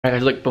Alright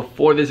guys, look,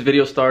 before this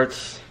video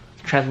starts,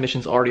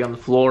 transmission's already on the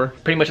floor.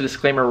 Pretty much a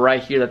disclaimer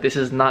right here that this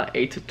is not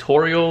a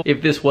tutorial.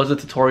 If this was a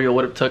tutorial, it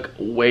would have took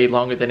way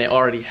longer than it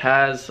already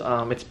has.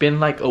 It's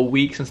been like a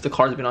week since the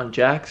car's been on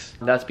jacks.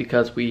 That's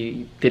because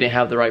we didn't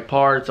have the right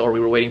parts or we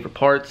were waiting for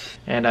parts.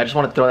 And I just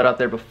want to throw that out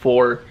there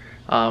before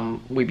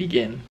we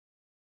begin.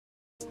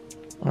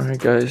 Alright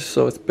guys,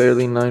 so it's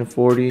barely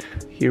 9:40.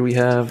 Here we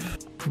have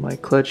my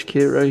clutch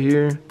kit right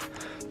here.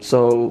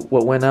 So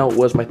what went out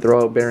was my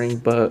throwout bearing,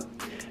 but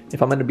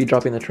if I'm going to be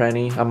dropping the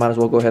tranny, I might as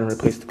well go ahead and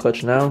replace the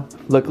clutch now.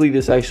 Luckily,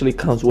 this actually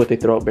comes with a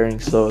throwout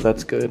bearing, so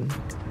that's good.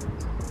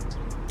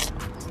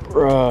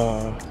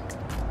 Bruh.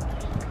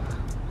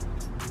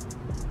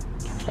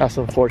 That's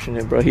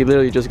unfortunate, bro. He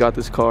literally just got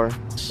this car.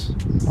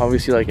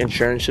 Obviously, like,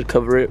 insurance should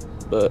cover it,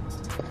 but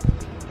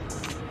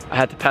I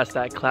had to pass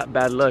that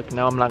bad luck.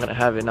 Now I'm not going to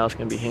have it. Now it's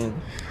going to be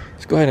him.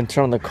 Let's go ahead and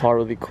turn on the car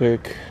really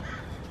quick,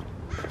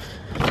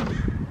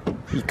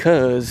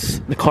 because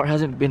the car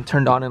hasn't been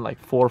turned on in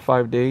like 4 or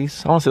 5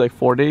 days. I want to say like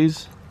 4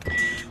 days.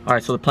 All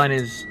right, so the plan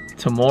is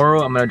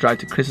tomorrow I'm gonna drive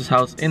to Chris's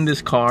house in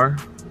this car,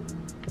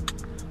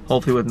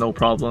 hopefully with no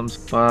problems.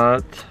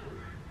 But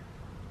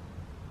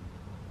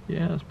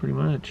yeah, that's pretty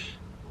much.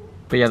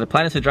 But yeah, the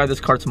plan is to drive this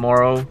car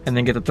tomorrow and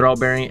then get the throwout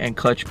bearing and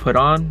clutch put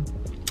on.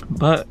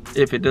 But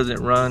if it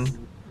doesn't run,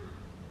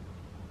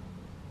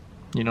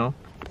 you know,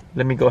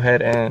 let me go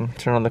ahead and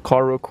turn on the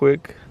car real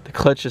quick. The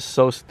clutch is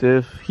so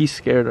stiff. He's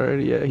scared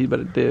already. Yeah, he's about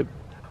to dip.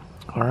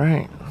 All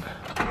right.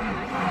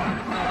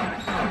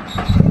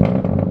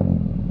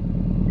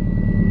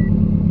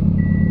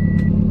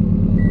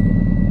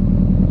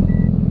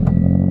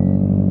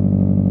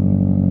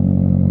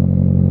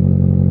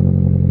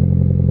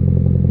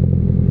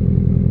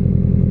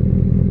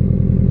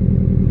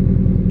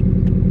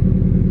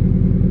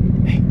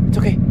 Hey, it's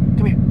okay.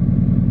 Come here.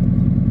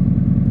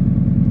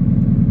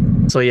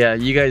 So yeah,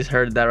 you guys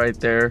heard that right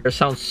there. It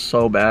sounds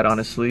so bad,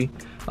 honestly.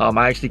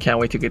 I actually can't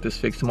wait to get this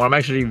fixed tomorrow. I'm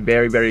actually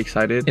very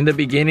excited. In the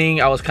beginning,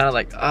 I was kind of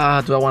like,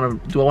 do I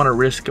want to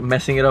risk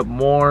messing it up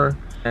more?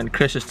 And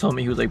Chris just told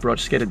me, he was like, bro,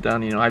 just get it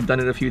done. You know, I've done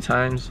it a few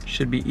times.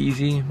 Should be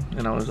easy.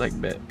 And I was like,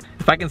 bet.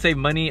 If I can save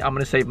money, I'm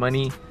gonna save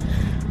money.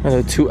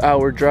 Another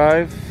 2-hour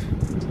drive.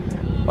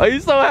 Are you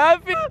so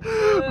happy?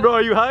 Bro,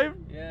 are you hyped?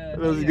 Yeah.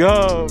 Let's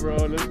go,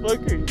 bro. Let's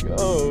fucking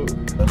go.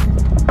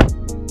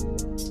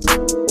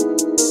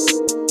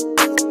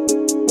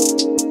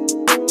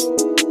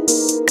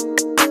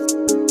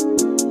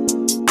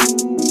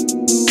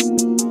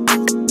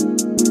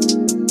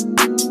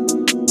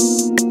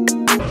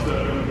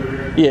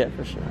 Yeah,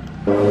 for sure.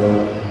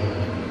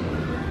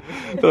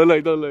 Don't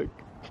look.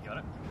 Got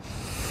it?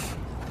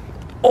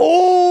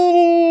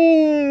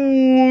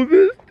 Oh,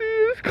 this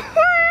thing is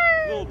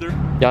crazy.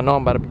 Y'all know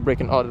I'm about to be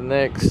breaking all the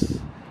necks.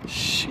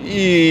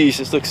 Sheesh,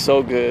 this looks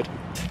so good.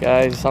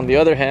 Guys, on the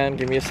other hand,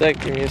 give me a sec.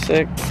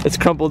 It's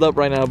crumpled up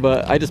right now,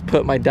 but I just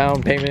put my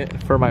down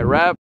payment for my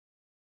wrap.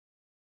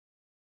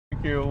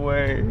 Take it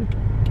away.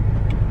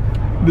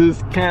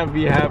 This can't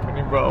be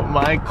happening, bro.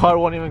 My car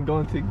won't even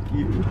go into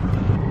gear.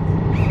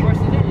 Of course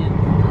it is.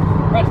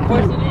 Bro, of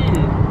course it is.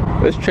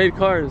 Let's trade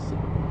cars.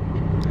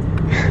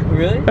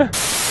 Really?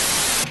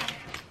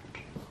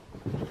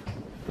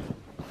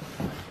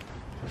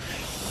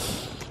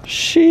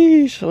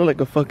 Sheesh, I look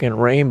like a fucking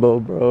rainbow,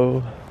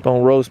 bro.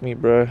 Don't roast me,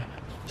 bro.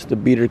 It's the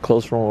beater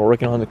close from when we're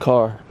working on the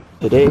car.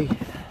 Today,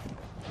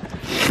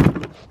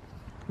 I'm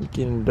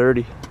getting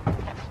dirty.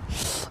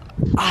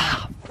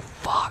 Ah,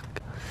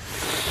 fuck.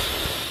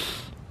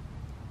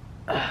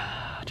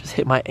 Just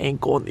hit my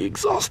ankle on the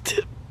exhaust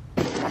tip.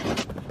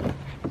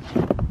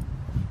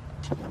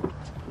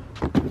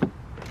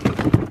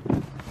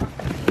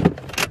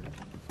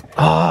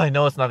 Oh, I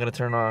know it's not gonna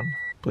turn on.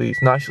 Please,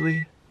 no,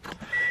 actually,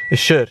 it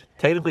should.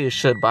 Technically it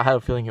should, but I have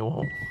a feeling it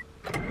won't.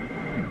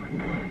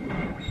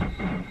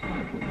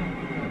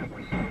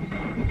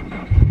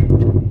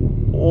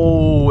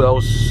 Oh, that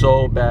was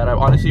so bad. I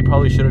honestly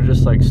probably should have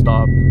just like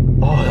stopped.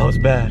 Oh, that was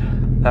bad.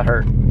 That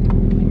hurt.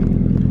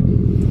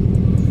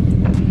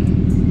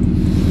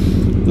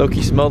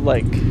 Low-key smelled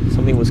like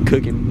something was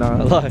cooking, not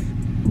gonna lie.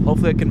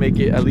 Hopefully I can make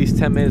it at least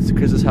 10 minutes to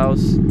Chris's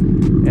house,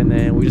 and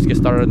then we just get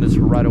started on this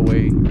right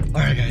away.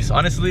 All right guys,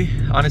 honestly,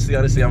 I'm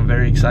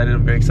very excited.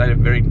 I'm very excited,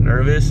 very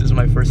nervous. This is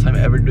my first time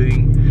ever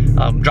doing,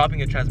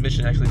 dropping a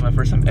transmission. Actually, it's my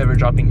first time ever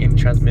dropping any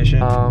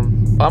transmission.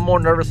 I'm more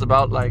nervous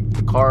about like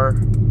the car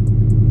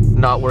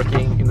not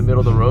working in the middle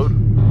of the road.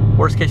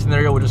 Worst case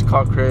scenario, we'll just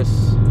call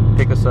Chris,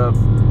 pick us up,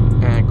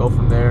 and go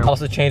from there.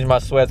 Also changed my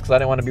sweats because I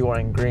didn't want to be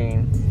wearing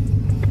green.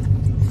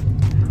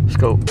 Let's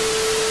go.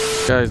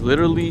 Guys,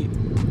 literally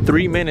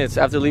 3 minutes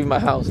after leaving my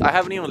house. I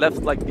haven't even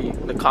left like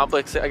the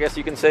complex, I guess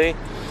you can say.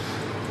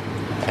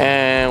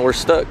 And we're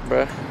stuck,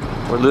 bruh.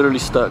 We're literally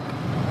stuck.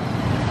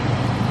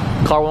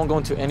 Car won't go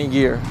into any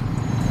gear.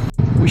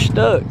 We're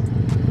stuck.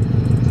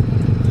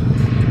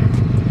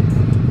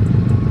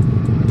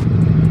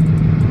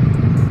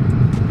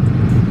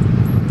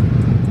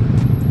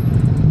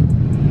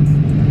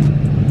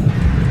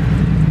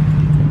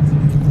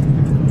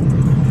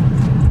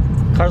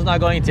 Car's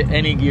not going into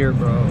any gear,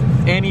 bro.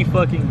 any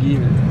fucking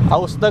gear. I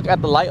was stuck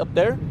at the light up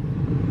there,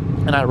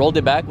 and I rolled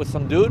it back with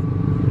some dude.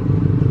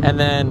 And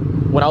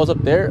then when I was up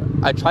there,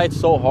 I tried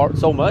so hard,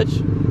 so much,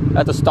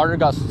 that the starter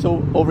got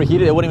so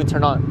overheated it wouldn't even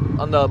turn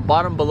on the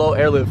bottom below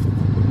airlift.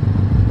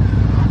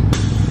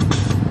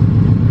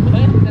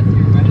 That's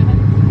your ride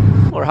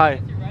height? Or high?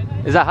 That's your ride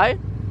height? Is that high?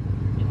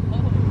 It's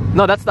low.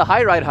 No, that's the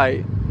high ride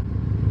height.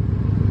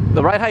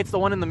 The ride height's the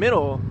one in the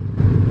middle.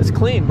 It's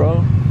clean,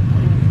 bro.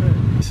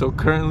 So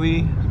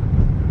currently,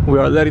 we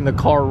are letting the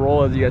car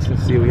roll. As you guys can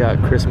see, we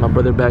got Chris and my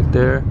brother back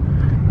there.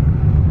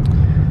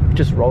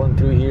 Just rolling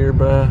through here,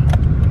 bro.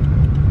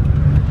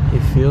 You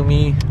feel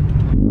me?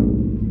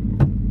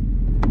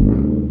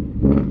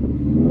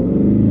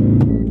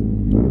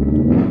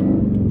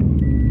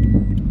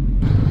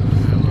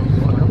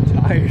 I'm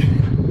tired.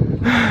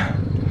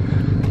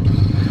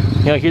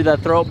 You hear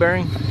that throat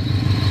bearing?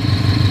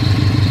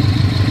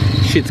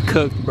 Shit's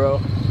cooked,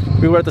 bro.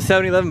 We were at the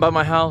 7-Eleven by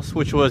my house,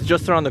 which was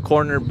just around the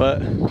corner,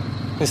 but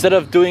instead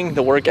of doing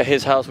the work at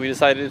his house, we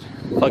decided,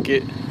 fuck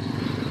it,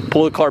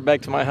 pull the car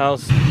back to my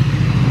house.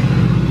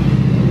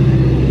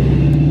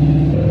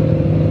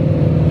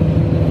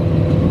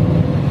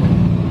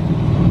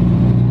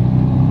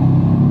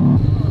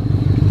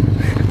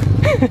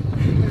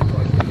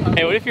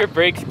 Hey, what if your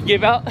brakes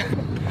give out?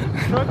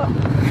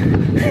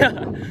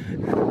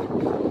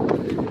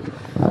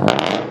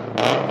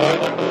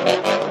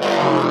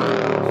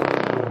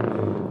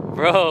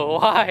 Bro,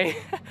 why?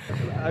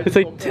 It's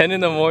like 10 in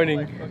the morning.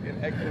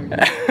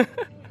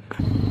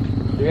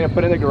 You're gonna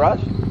put it in the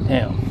garage?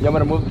 Damn. You want me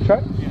to move the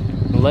truck?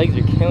 The legs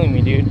are killing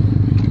me, dude.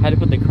 I had to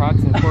put the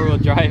Crocs in 4-wheel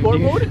drive, Four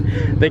dude.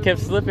 mode? They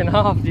kept slipping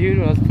off, dude,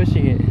 when I was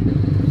pushing it.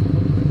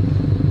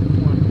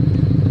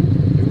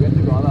 We have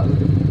to go all out.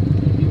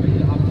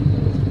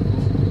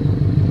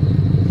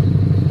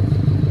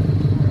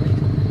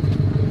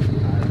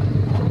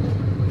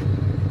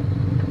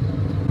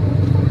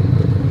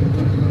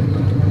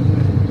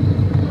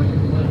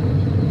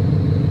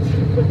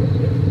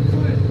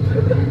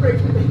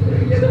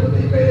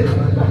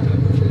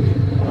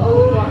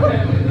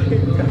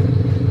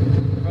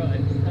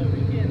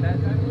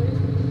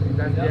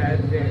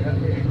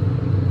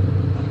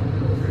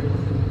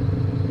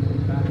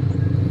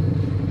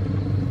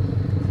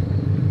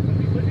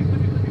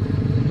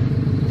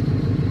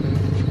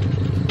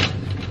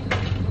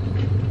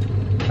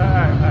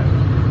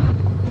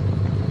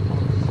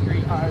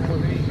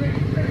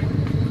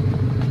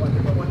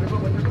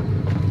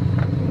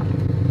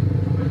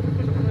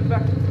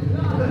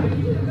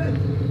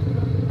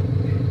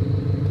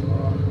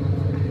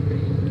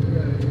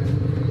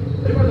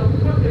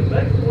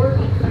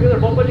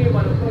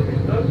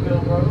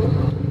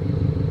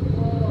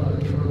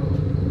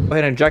 Go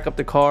ahead and jack up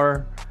the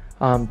car,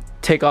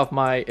 take off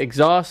my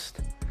exhaust,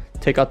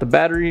 take out the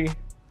battery,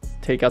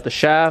 take out the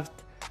shaft,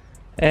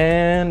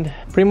 and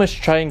pretty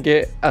much try and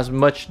get as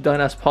much done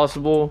as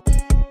possible.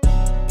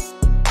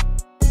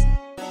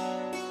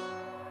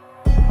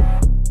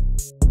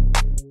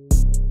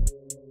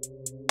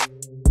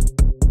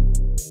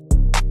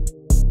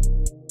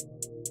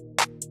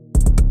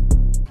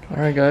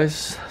 Alright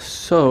guys,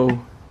 so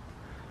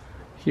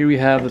here we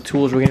have the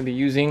tools we're going to be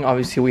using.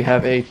 Obviously we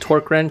have a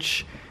torque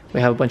wrench, we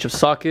have a bunch of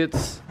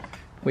sockets,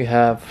 we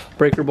have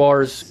breaker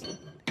bars,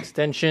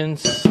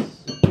 extensions,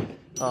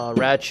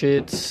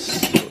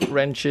 ratchets,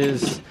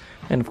 wrenches,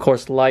 and of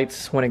course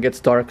lights when it gets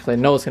dark, because I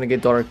know it's going to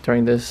get dark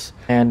during this.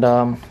 And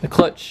the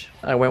clutch,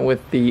 I went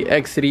with the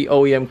Exity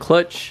OEM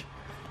clutch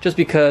just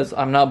because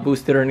I'm not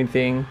boosted or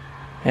anything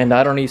and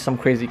I don't need some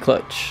crazy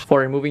clutch.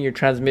 For removing your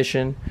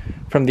transmission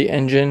from the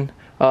engine,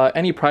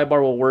 any pry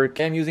bar will work.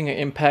 I'm using an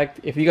impact.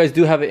 If you guys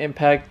do have an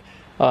impact,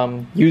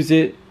 use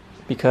it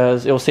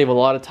because it will save a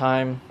lot of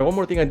time. One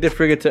more thing I did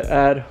forget to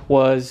add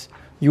was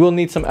you will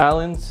need some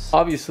Allens,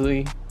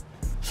 obviously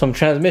some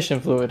transmission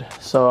fluid.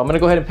 So I'm gonna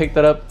go ahead and pick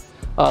that up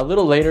a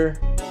little later.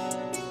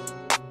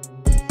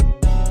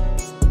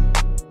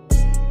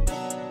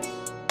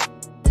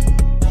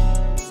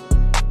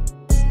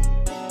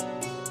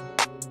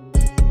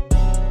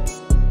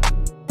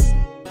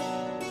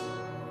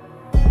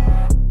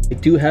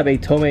 I do have a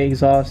Tomei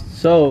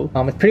exhaust, so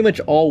it's pretty much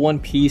all one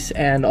piece,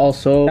 and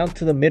also down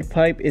to the mid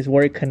pipe is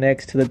where it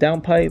connects to the down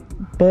pipe.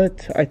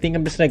 But I think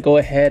I'm just gonna go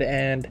ahead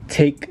and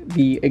take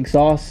the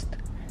exhaust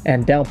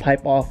and down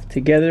pipe off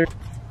together.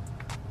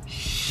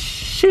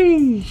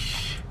 Sheesh.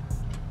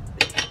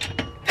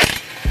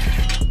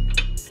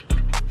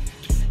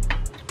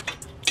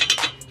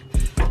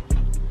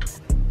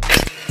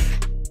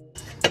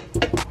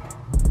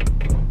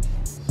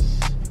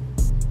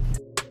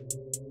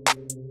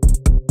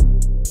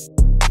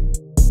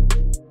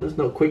 There's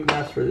no quick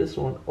mask for this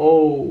one.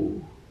 Oh,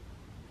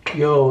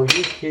 yo,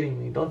 you're kidding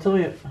me. Don't tell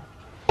me it.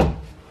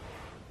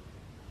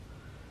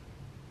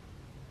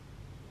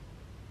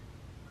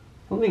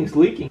 Something's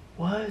leaking.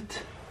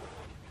 What?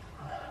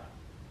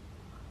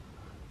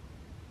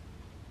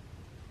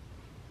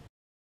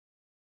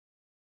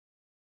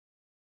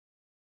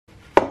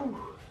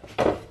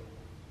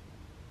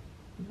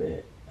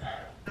 Bet.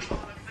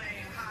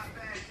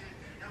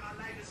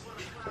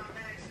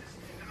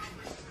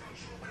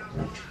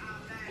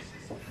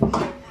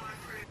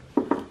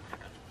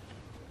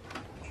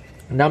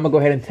 Now I'm gonna go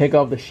ahead and take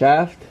off the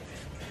shaft.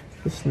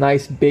 This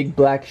nice big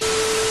black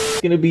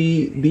it's gonna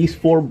be these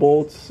 4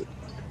 bolts.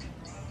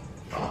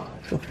 Oh,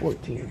 it's a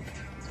 14.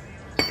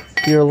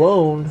 If you're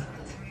alone,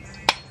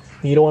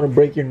 you don't want to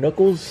break your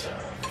knuckles,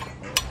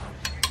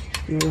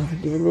 give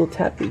it a little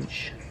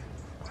tappage.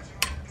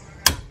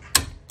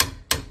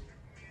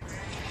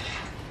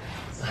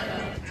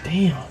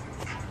 Damn.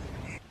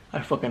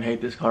 I fucking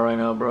hate this car right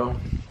now, bro.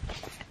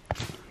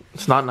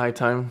 It's not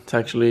nighttime, it's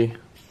actually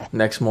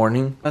next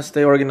morning. Let's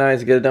stay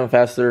organized, get it done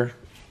faster.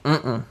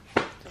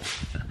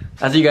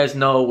 As you guys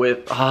know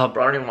with, bro, I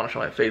don't even want to show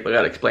my face, but I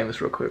gotta explain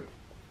this real quick.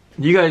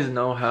 You guys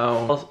know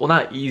how, well,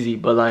 not easy,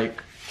 but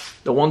like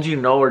the ones you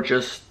know are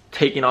just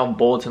taking off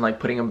bolts and like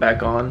putting them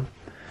back on.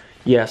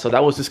 Yeah, so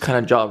that was this kind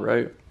of job,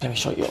 right? Let me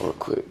show y'all real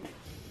quick.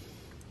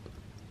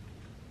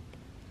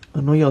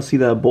 I know y'all see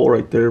that bolt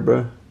right there,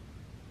 bro.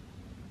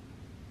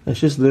 That's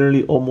just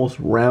literally almost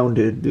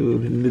rounded,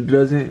 dude, and it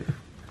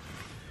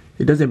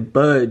doesn't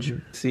budge.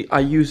 See, I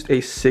used a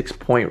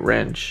 6-point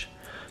wrench.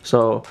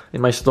 So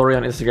in my story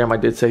on Instagram, I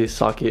did say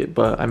socket,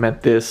 but I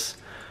meant this.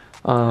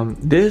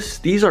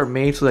 These are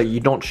made so that you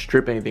don't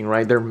strip anything,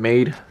 right? They're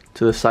made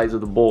to the size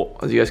of the bolt,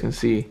 as you guys can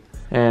see.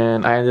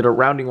 And I ended up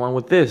rounding one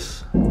with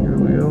this. Here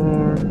we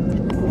are.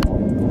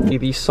 See,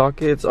 these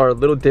sockets are a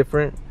little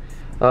different.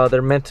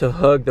 They're meant to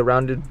hug the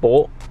rounded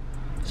bolt.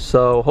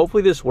 So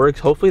hopefully this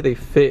works. Hopefully they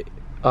fit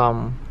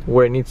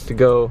where it needs to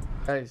go.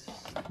 Guys,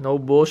 no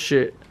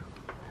bullshit.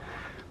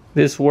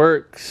 This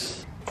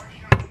works.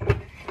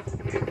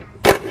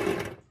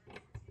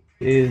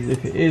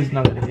 If it is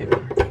not gonna hit me.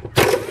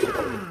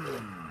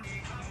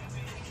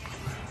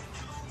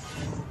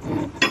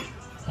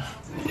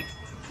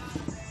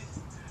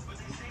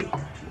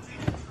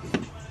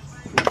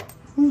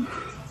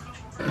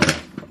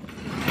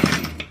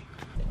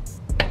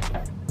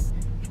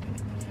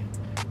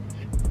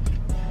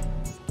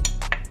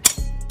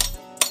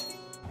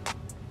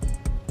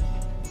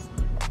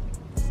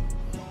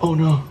 Oh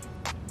no.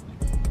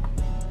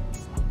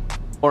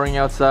 Pouring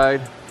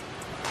outside.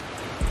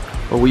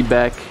 But we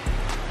back.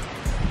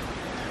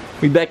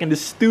 We back in the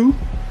stew.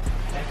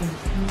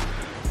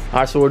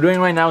 Alright, so what we're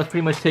doing right now is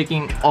pretty much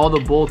taking all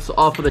the bolts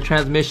off of the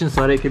transmission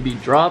so that it could be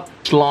dropped.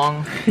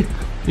 Schlong.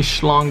 These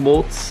schlong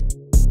bolts.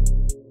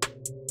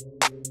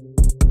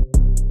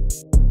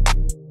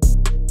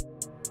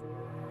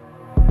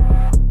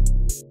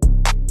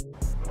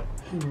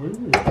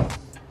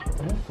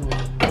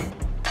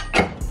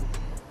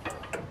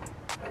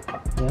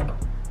 Yeah.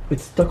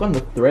 It's stuck on the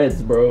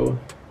threads, bro.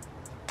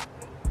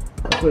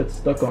 That's what it's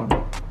stuck on.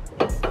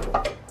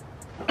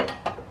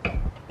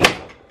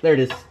 There it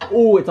is.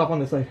 Oh, it's off on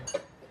this side.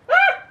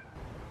 Ah!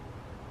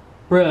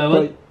 Bro,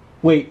 what?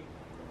 Wait.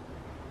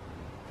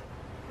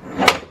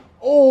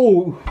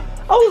 Oh!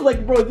 I was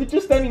like, bro, is it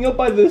just standing up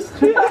by this?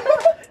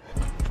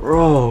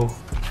 Bro.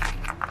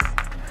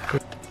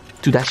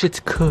 Dude, that shit's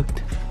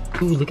cooked.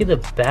 Dude, look at the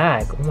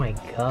back. Oh my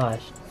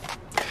gosh.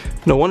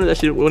 No wonder that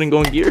shit wouldn't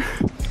go in gear.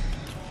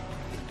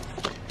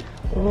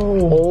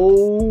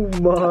 Oh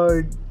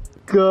my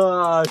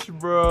gosh,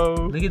 bro.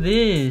 Look at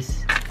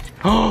this.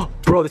 Oh,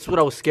 bro, this is what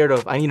I was scared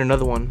of. I need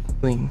another one.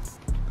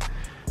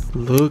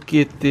 Look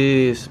at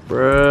this,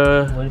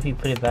 bruh. What if you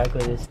put it back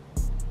with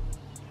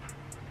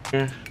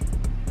this?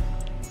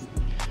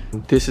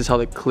 This is how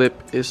the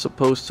clip is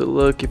supposed to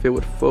look if it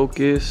would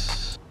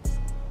focus.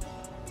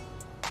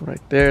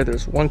 Right there,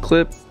 there's one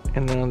clip,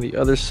 and then on the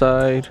other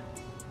side,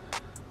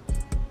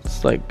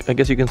 it's like, I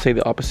guess you can say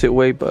the opposite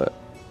way, but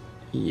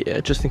yeah,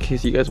 just in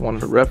case you guys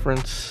wanted a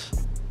reference.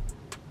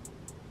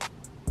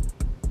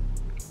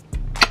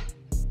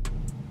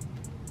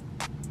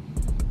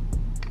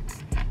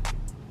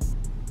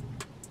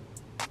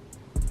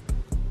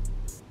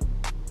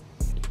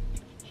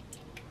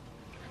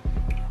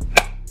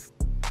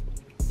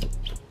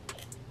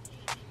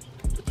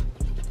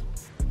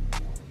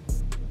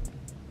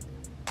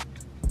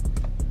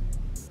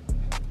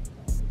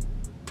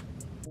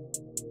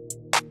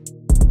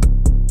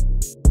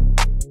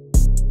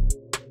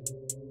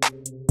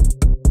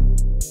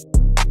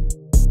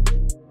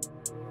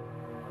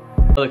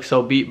 Look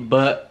so beat,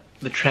 but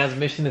the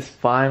transmission is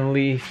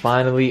finally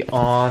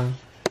on.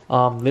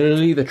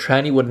 Literally the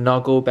tranny would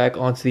not go back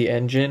onto the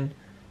engine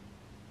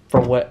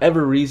for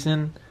whatever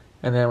reason,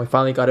 and then we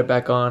finally got it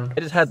back on.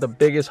 I just had the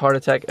biggest heart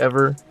attack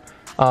ever.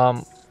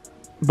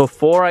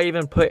 Before I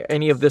even put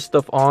any of this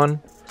stuff on,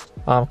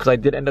 because I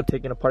did end up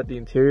taking apart the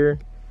interior,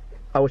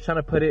 I was trying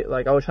to put it,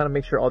 like, I was trying to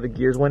make sure all the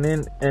gears went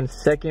in, and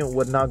second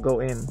would not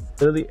go in.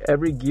 Literally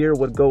every gear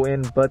would go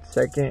in but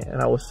second,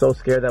 and I was so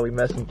scared that we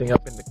messed something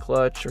up in the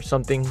clutch or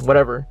something,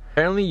 whatever.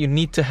 Apparently you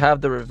need to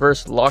have the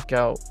reverse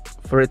lockout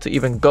for it to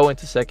even go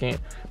into second.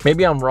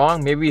 Maybe I'm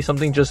wrong, maybe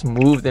something just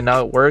moved and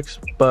now it works,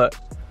 but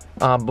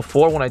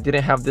before, when I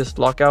didn't have this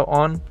lockout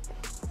on,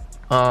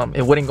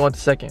 it wouldn't go into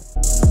second.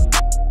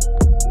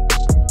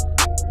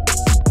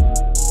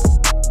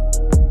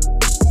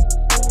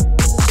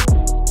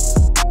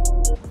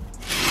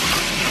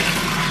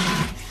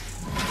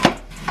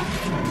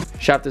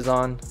 Shaft is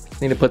on.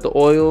 Need to put the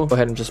oil. Go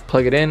ahead and just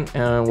plug it in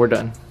and we're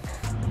done.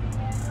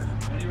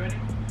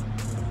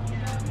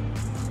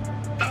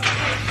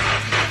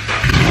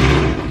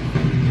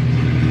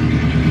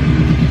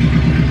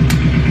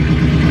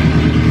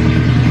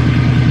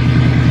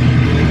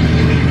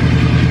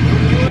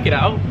 Took it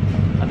out.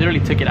 I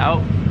literally took it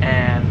out,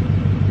 and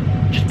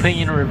just putting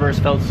it in reverse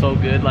felt so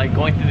good. Like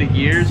going through the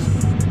gears,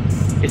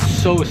 it's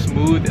so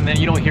smooth, and then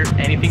you don't hear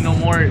anything no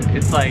more.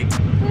 It's like